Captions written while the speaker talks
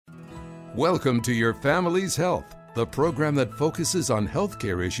Welcome to Your Family's Health, the program that focuses on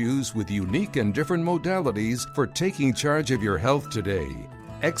healthcare issues with unique and different modalities for taking charge of your health today.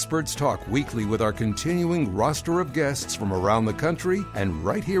 Experts talk weekly with our continuing roster of guests from around the country and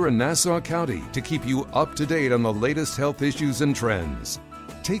right here in Nassau County to keep you up to date on the latest health issues and trends.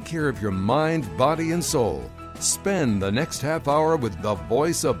 Take care of your mind, body, and soul. Spend the next half hour with the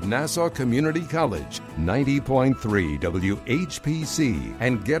voice of Nassau Community College, 90.3 WHPC,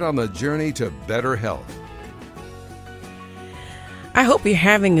 and get on the journey to better health. I hope you're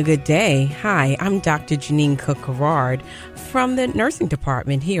having a good day. Hi, I'm Dr. Jeanine Cook-Garard from the nursing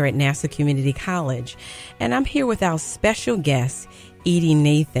department here at Nassau Community College, and I'm here with our special guest, Edy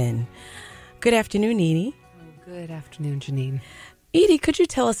Nathan. Good afternoon, Edy. Good afternoon, Jeanine. Edy, could you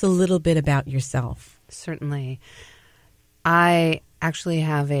tell us a little bit about yourself? Certainly. I actually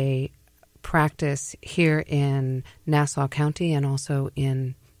have a practice here in Nassau County and also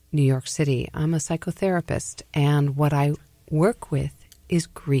in New York City. I'm a psychotherapist, and what I work with is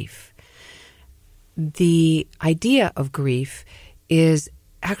grief. The idea of grief is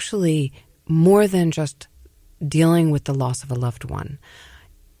actually more than just dealing with the loss of a loved one.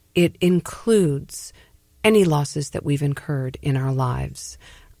 It includes any losses that we've incurred in our lives.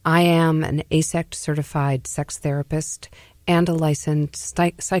 I am an ASECT certified sex therapist and a licensed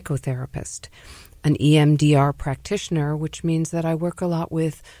psychotherapist, an EMDR practitioner, which means that I work a lot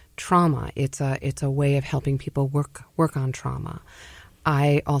with trauma. It's a way of helping people work on trauma.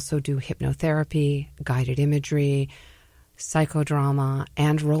 I also do hypnotherapy, guided imagery, psychodrama,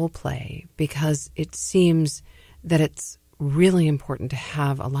 and role play because it seems that it's really important to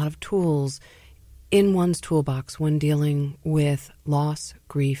have a lot of tools in one's toolbox when dealing with loss,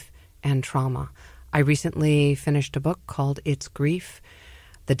 grief, and trauma. I recently finished a book called It's Grief,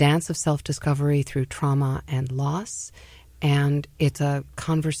 The Dance of Self-Discovery Through Trauma and Loss, and it's a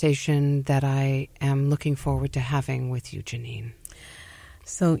conversation that I am looking forward to having with you, Jeanine.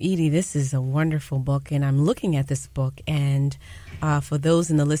 So, Edy, this is a wonderful book, and I'm looking at this book, and for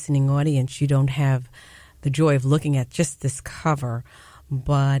those in the listening audience, you don't have the joy of looking at just this cover.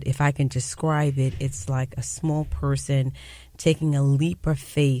 But if I can describe it, it's like a small person taking a leap of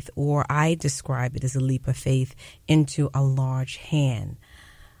faith, or I describe it as a leap of faith, into a large hand.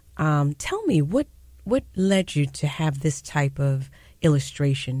 Tell me, what led you to have this type of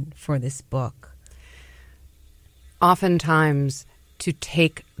illustration for this book? Oftentimes, to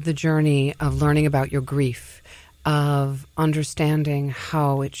take the journey of learning about your grief, of understanding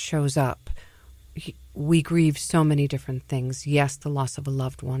how it shows up. We grieve so many different things. Yes, the loss of a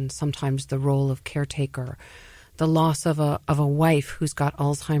loved one, sometimes the role of caretaker, the loss of a wife who's got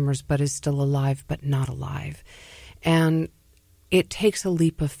Alzheimer's but is still alive but not alive. And it takes a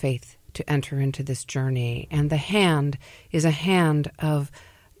leap of faith to enter into this journey. And the hand is a hand of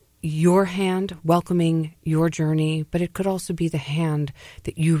your hand welcoming your journey, but it could also be the hand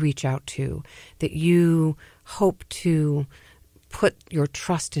that you reach out to, that you hope to put your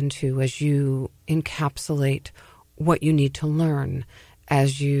trust into as you encapsulate what you need to learn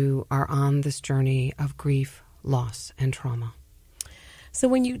as you are on this journey of grief, loss, and trauma. So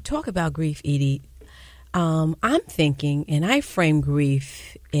when you talk about grief, Edy, I'm thinking, and I frame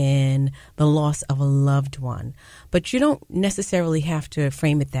grief in the loss of a loved one, but you don't necessarily have to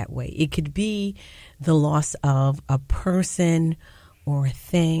frame it that way. It could be the loss of a person or a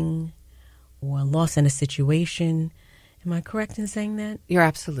thing or a loss in a situation. Am I correct in saying that? You're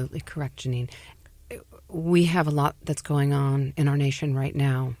absolutely correct, Jeanine. We have a lot that's going on in our nation right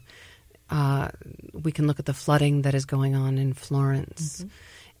now. We can look at the flooding that is going on in Florence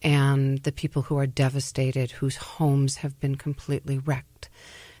and the people who are devastated, whose homes have been completely wrecked.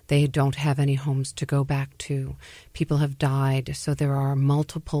 They don't have any homes to go back to. People have died, so there are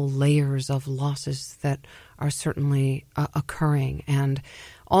multiple layers of losses that are certainly occurring. And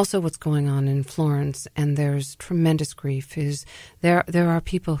also what's going on in Florence, and there's tremendous grief, is there are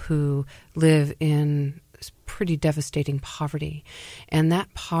people who live in pretty devastating poverty. And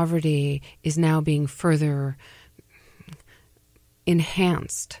that poverty is now being further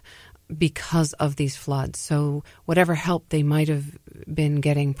enhanced because of these floods. So whatever help they might have been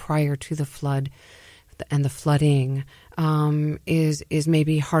getting prior to the flood and the flooding is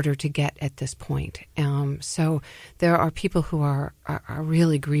maybe harder to get at this point. So there are people who are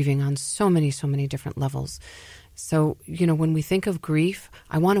really grieving on so many different levels. So, when we think of grief,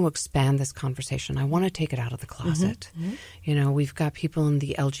 I want to expand this conversation. I want to take it out of the closet. We've got people in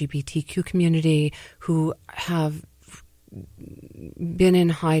the LGBTQ community who have been in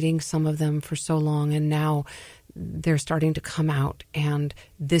hiding, some of them for so long, and now they're starting to come out, and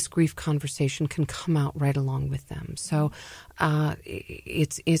this grief conversation can come out right along with them. So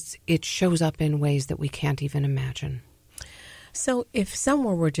it shows up in ways that we can't even imagine. So if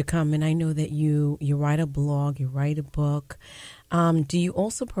someone were to come, and I know that you write a blog, you write a book, do you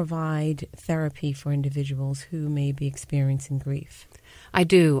also provide therapy for individuals who may be experiencing grief? I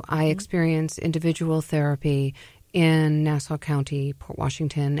do. I experience individual therapy in Nassau County, Port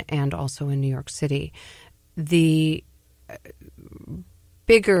Washington, and also in New York City. The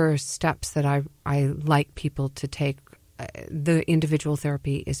bigger steps that I like people to take, the individual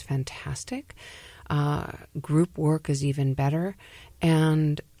therapy is fantastic. Group work is even better.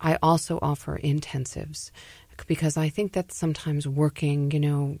 And I also offer intensives, because I think that sometimes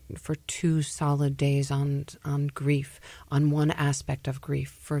working, for 2 solid days on grief, on one aspect of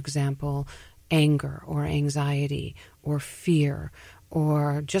grief, for example, anger or anxiety or fear,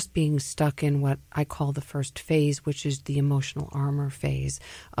 or just being stuck in what I call the first phase, which is the emotional armor phase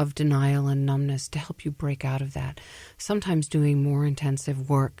of denial and numbness, to help you break out of that. Sometimes doing more intensive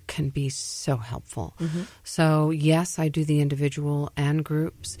work can be so helpful. Mm-hmm. So yes, I do the individual and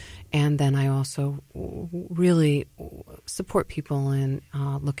groups, and then I also really support people in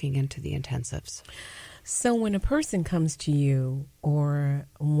looking into the intensives. So when a person comes to you or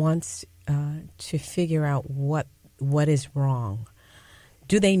wants to figure out what is wrong,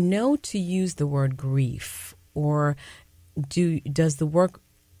 do they know to use the word grief, or does the work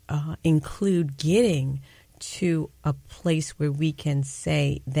include getting to a place where we can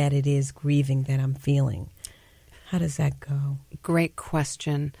say that it is grieving that I'm feeling? How does that go? Great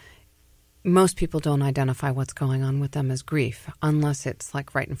question. Most people don't identify what's going on with them as grief unless it's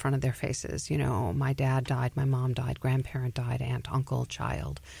like right in front of their faces. My dad died, my mom died, grandparent died, aunt, uncle,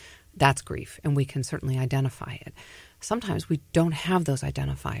 child. That's grief, and we can certainly identify it. Sometimes we don't have those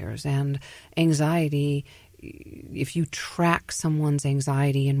identifiers, and anxiety, if you track someone's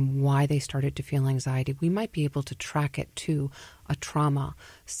anxiety and why they started to feel anxiety, we might be able to track it to a trauma,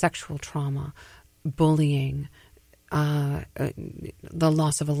 sexual trauma, bullying, the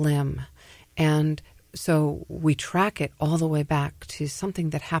loss of a limb. And so we track it all the way back to something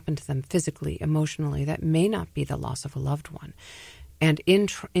that happened to them physically, emotionally, that may not be the loss of a loved one. And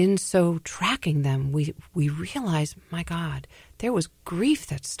in so tracking them, we realize, my God, there was grief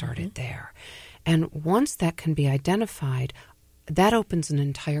that started there. And once that can be identified, that opens an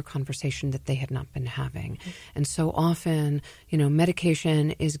entire conversation that they had not been having. And so often,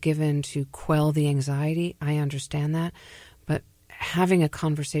 medication is given to quell the anxiety. I understand that. But having a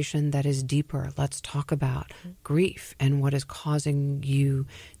conversation that is deeper, let's talk about grief and what is causing you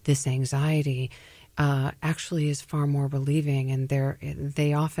this anxiety, actually is far more relieving. And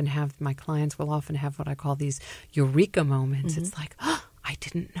they often have, my clients will often have what I call these eureka moments. It's like, oh, I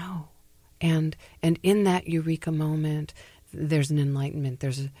didn't know. And in that eureka moment, there's an enlightenment.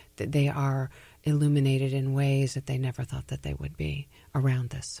 They are illuminated in ways that they never thought that they would be around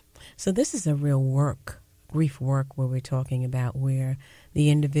this. So this is a real grief work, where we're talking about where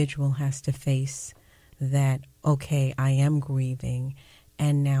the individual has to face that, okay, I am grieving,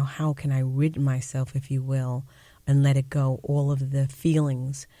 and now how can I rid myself, if you will, and let it go, all of the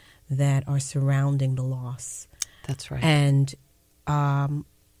feelings that are surrounding the loss. That's right. And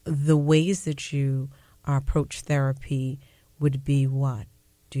the ways that you approach therapy would be what?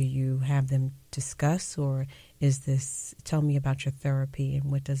 Do you have them discuss, or is this, tell me about your therapy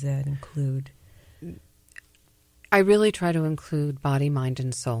and what does that include? I really try to include body, mind,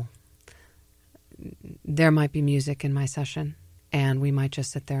 and soul. There might be music in my session, and we might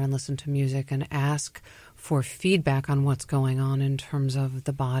just sit there and listen to music and ask for feedback on what's going on in terms of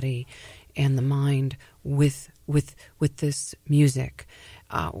the body and the mind with this music.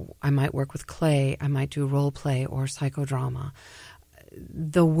 I might work with clay. I might do role play or psychodrama.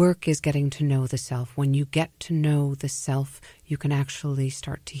 The work is getting to know the self. When you get to know the self, you can actually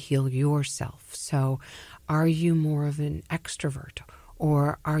start to heal yourself. So are you more of an extrovert,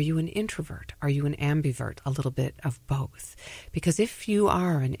 or are you an introvert? Are you an ambivert? A little bit of both. Because if you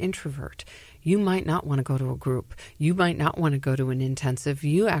are an introvert, you might not want to go to a group. You might not want to go to an intensive.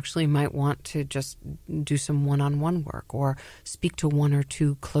 You actually might want to just do some one-on-one work or speak to one or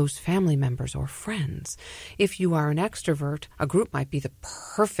two close family members or friends. If you are an extrovert, a group might be the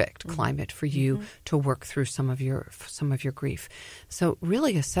perfect climate for you to work through some of your grief. So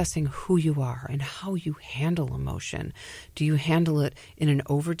really assessing who you are and how you handle emotion. Do you handle it in an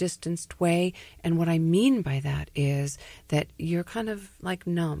over-distanced way? And what I mean by that is that you're kind of like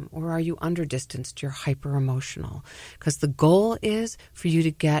numb, or are you under-distanced, you're hyper-emotional? Because the goal is for you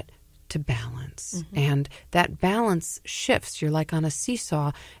to get to balance. balance. And that balance shifts. You're like on a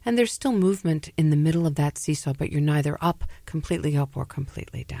seesaw, and there's still movement in the middle of that seesaw, but you're neither completely up or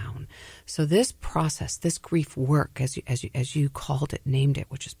completely down. So this process, this grief work, as you called it, named it,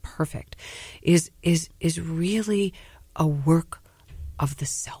 which is perfect, is really a work of the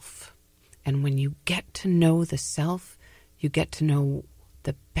self. And when you get to know the self, you get to know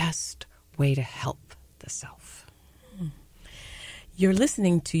the best way to help the self. You're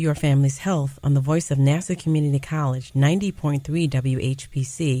listening to Your Family's Health on the voice of Nassau Community College, 90.3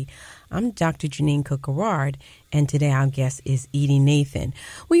 WHPC. I'm Dr. Jeanine Cook-Garard, and today our guest is Edy Nathan.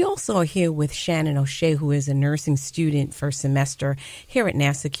 We also are here with Shannon O'Shea, who is a nursing student first semester here at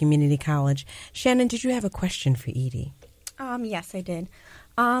Nassau Community College. Shannon, did you have a question for Edy? Yes, I did.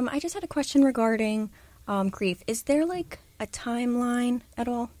 I just had a question regarding grief. Is there like a timeline at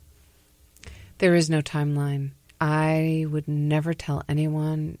all? There is no timeline. I would never tell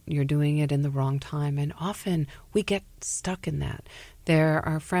anyone you're doing it in the wrong time, and often we get stuck in that. There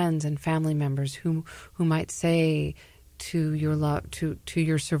are friends and family members who might say to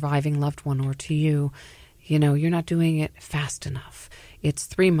your surviving loved one or to you, you know, you're not doing it fast enough. It's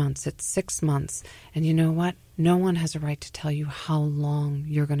 3 months, it's 6 months, and you know what? No one has a right to tell you how long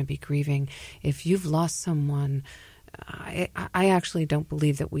you're going to be grieving. If you've lost someone, I actually don't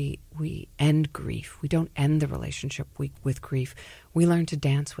believe that we end grief. We don't end the relationship with grief. We learn to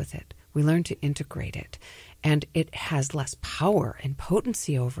dance with it. We learn to integrate it. And it has less power and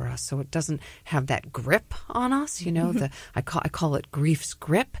potency over us, so it doesn't have that grip on us. You know, I call it grief's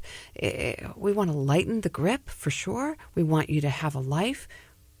grip. We want to lighten the grip, for sure. We want you to have a life.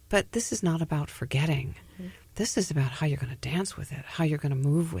 But this is not about forgetting. This is about how you're going to dance with it, how you're going to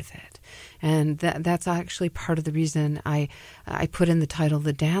move with it. And that's actually part of the reason I put in the title,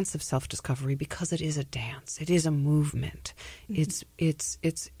 The Dance of Self-Discovery, because it is a dance. It is a movement. It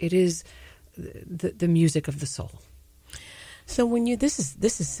is the music of the soul. So when this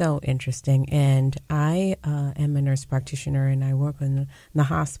is so interesting, and I am a nurse practitioner and I work in the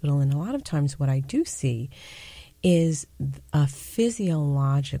hospital, and a lot of times what I do see is a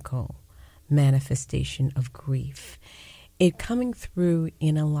physiological manifestation of grief. It coming through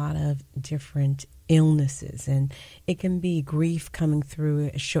in a lot of different illnesses, and it can be grief coming through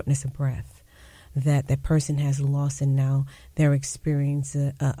a shortness of breath that the person has lost and now they're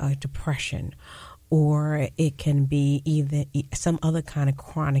experiencing a depression, or it can be either some other kind of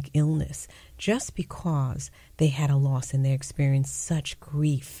chronic illness just because they had a loss and they experienced such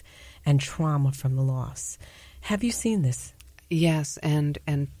grief and trauma from the loss. Have you seen this? Yes, and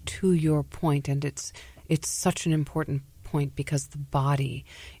to your point, and it's such an important point because the body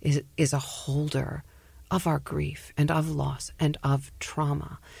is a holder of our grief and of loss and of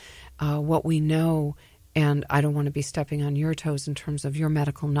trauma. What we know, and I don't want to be stepping on your toes in terms of your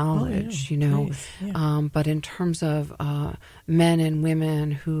medical knowledge, you know, but in terms of men and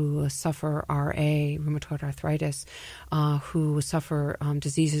women who suffer RA, rheumatoid arthritis, who suffer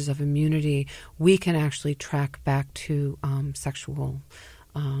diseases of immunity, we can actually track back to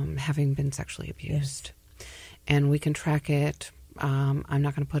having been sexually abused. Yes. And we can track it. I'm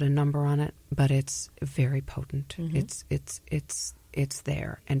not going to put a number on it, but it's very potent. It's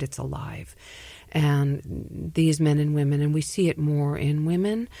there and it's alive. And these men and women, and we see it more in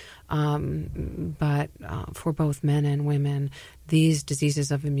women, but for both men and women, these diseases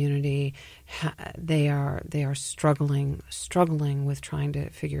of immunity, they are struggling with trying to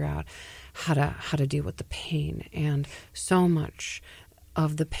figure out how to deal with the pain. And so much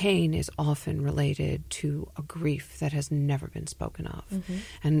of the pain is often related to a grief that has never been spoken of.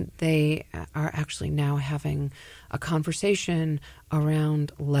 And they are actually now having a conversation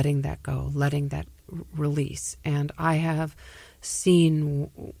around letting that go, letting that release. And I have seen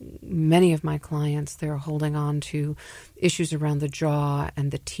many of my clients, they're holding on to issues around the jaw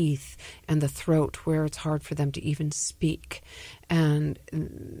and the teeth and the throat where it's hard for them to even speak. And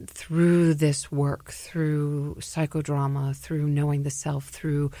through this work, through psychodrama, through knowing the self,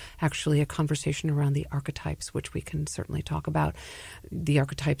 through actually a conversation around the archetypes, which we can certainly talk about, the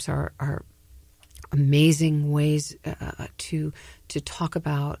archetypes are amazing ways to talk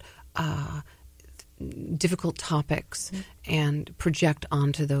about difficult topics and project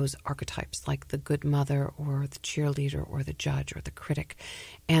onto those archetypes, like the good mother or the cheerleader or the judge or the critic.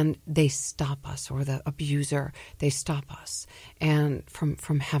 And they stop us, or the abuser, they stop us and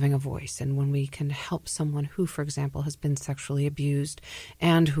from having a voice. And when we can help someone who, for example, has been sexually abused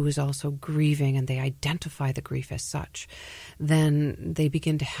and who is also grieving, and they identify the grief as such, then they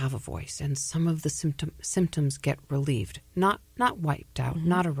begin to have a voice. And some of the symptoms get relieved, not wiped out,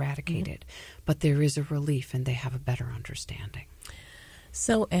 not eradicated, but there is a relief and they have a better understanding.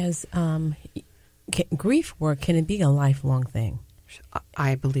 So as grief work, can it be a lifelong thing?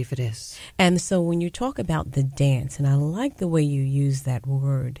 I believe it is. And so when you talk about the dance, and I like the way you use that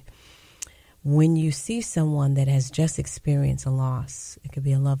word, when you see someone that has just experienced a loss, it could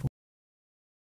be a loved